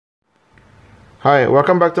Hi,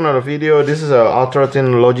 welcome back to another video. This is a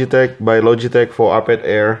Ultrathin Logitech by Logitech for iPad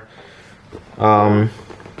Air. And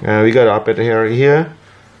we got iPad Air here.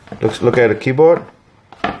 Look at the keyboard.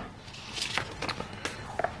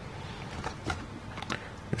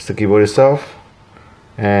 It's the keyboard itself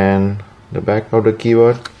and the back of the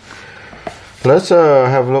keyboard. Let's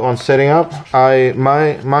have a look on setting up.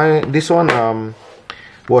 This one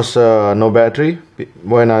was no battery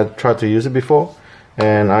when I tried to use it before,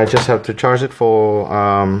 and I just have to charge it for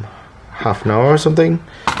half an hour or something.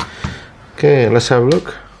 Okay, let's have a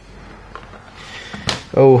look.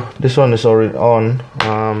 Oh, this one is already on.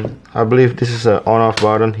 I believe this is an on-off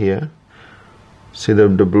button here. See the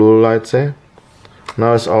blue light there?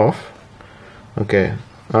 Now it's off. Okay,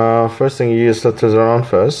 first thing you just have to turn on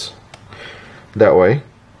first, that way,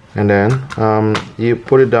 and then you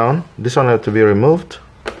put it down. This one has to be removed,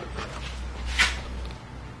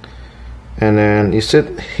 and then you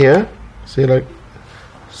sit here. See that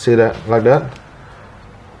like that,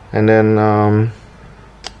 and then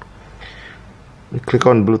you click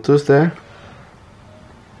on Bluetooth there.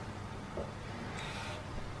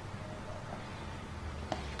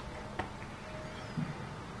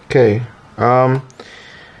 Okay.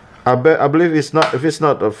 I believe it's not. If it's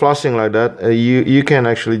not flashing like that, you can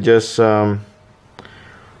actually just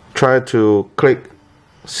try to click.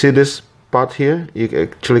 See this part here? You can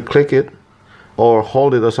actually click it or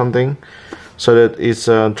hold it or something, so that it's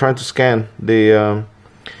trying to scan the.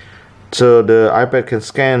 So the iPad can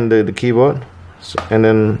scan the keyboard, and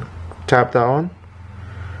then tap that one,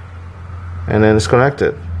 and then it's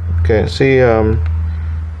connected. Okay. See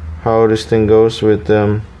how this thing goes with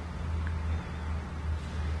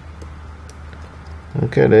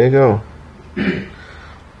Okay, there you go.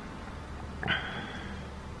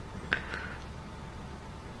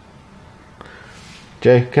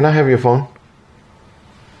 Jay, can I have your phone?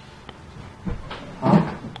 Huh?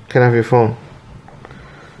 Can I have your phone?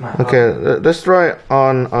 Okay, let's try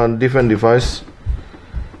on different device.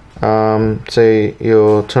 Say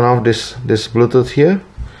you turn off this Bluetooth here,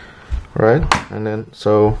 right? And then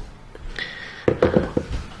so you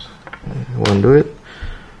want to do it.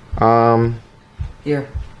 Here.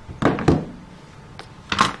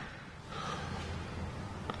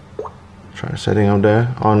 Try setting up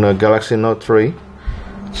there on the Galaxy Note 3.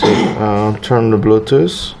 So turn the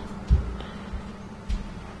Bluetooth.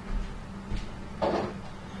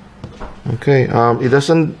 Okay, it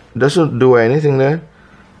doesn't do anything there.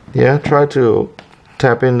 Yeah, try to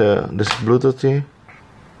tap in this Bluetooth here.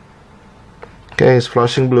 Okay, it's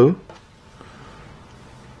flashing blue.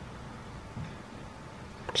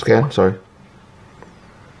 Scan, sorry.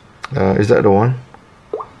 Is that the one?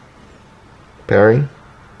 Pairing.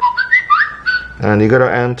 And you gotta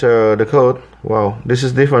enter the code. Wow, this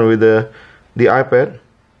is different with the iPad.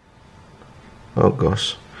 Oh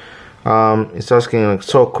gosh. It's asking like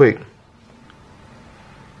so quick.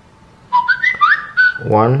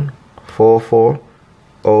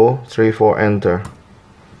 144034, enter.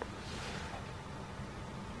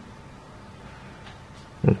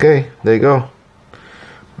 Okay, there you go.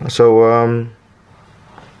 So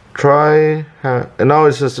try and now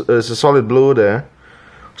it's a solid blue there,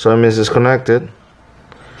 so it means it's connected.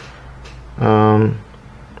 Hopefully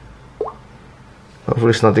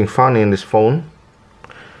it's nothing funny in this phone.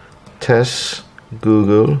 Test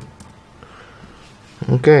Google.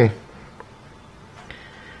 Okay,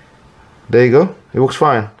 there you go, it works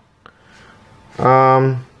fine.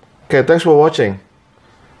 Okay, thanks for watching.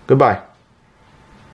 Goodbye.